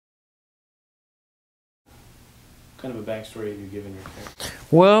kind of a backstory have you given your character?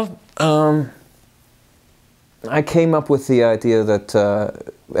 Well, I came up with the idea that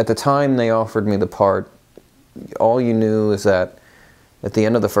at the time they offered me the part, all you knew is that at the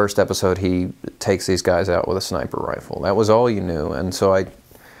end of the first episode he takes these guys out with a sniper rifle. That was all you knew. And so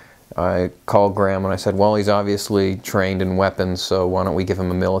I called Graham and I said, well, he's obviously trained in weapons, so why don't we give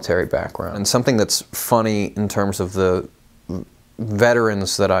him a military background? And something that's funny in terms of the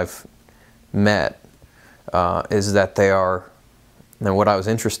veterans that I've met is that they are, and what I was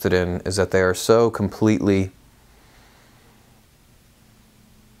interested in is that they are so completely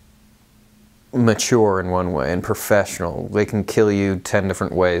mature in one way and professional. They can kill you 10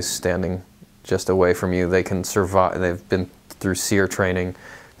 different ways standing just away from you. They can survive. They've been through SEER training.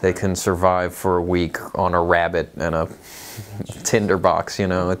 They can survive for a week on a rabbit and a tinderbox, you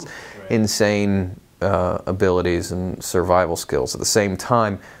know. It's insane abilities and survival skills. At the same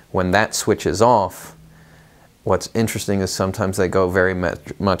time, when that switches off, what's interesting is sometimes they go very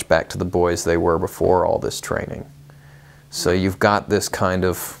much back to the boys they were before all this training. So you've got this kind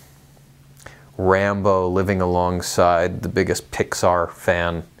of Rambo living alongside the biggest Pixar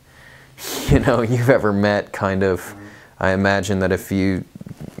fan, you know, you've ever met, kind of. I imagine that if you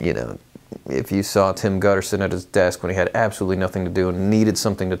saw Tim Gutterson at his desk when he had absolutely nothing to do and needed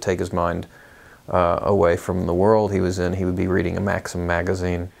something to take his mind away from the world he was in, he would be reading a Maxim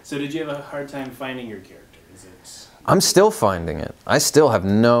magazine. So did you have a hard time finding your character? Is it... I'm still finding it. I still have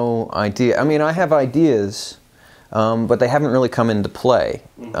no idea. I mean, I have ideas, but they haven't really come into play.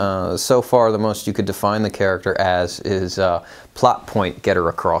 So far, the most you could define the character as is plot point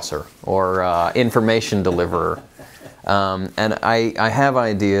getter acrosser, or information deliverer. And I have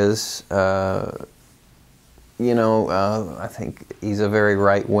ideas. You know, I think he's a very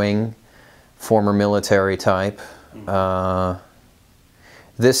right-wing, former military type.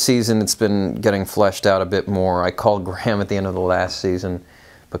 This season it's been getting fleshed out a bit more. I called Graham at the end of the last season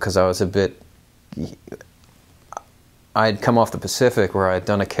because I was a bit... I'd come off the Pacific where I'd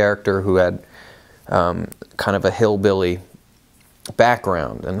done a character who had kind of a hillbilly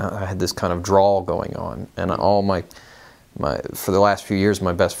background, and I had this kind of drawl going on. And all for the last few years,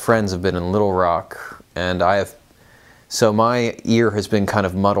 my best friends have been in Little Rock, and so my ear has been kind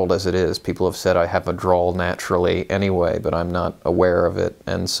of muddled as it is. People have said I have a drawl naturally anyway, but I'm not aware of it.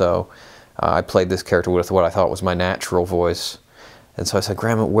 And so I played this character with what I thought was my natural voice. And so I said,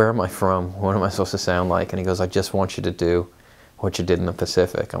 Graham, where am I from? What am I supposed to sound like? And he goes, I just want you to do what you did in the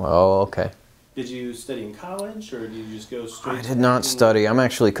Pacific. I'm like, oh, okay. Did you study in college, or did you just go straight? I did not study. I'm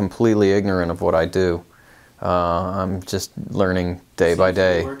actually completely ignorant of what I do. I'm just learning day by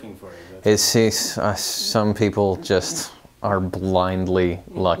day. Working for you. Some people just are blindly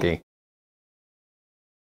lucky.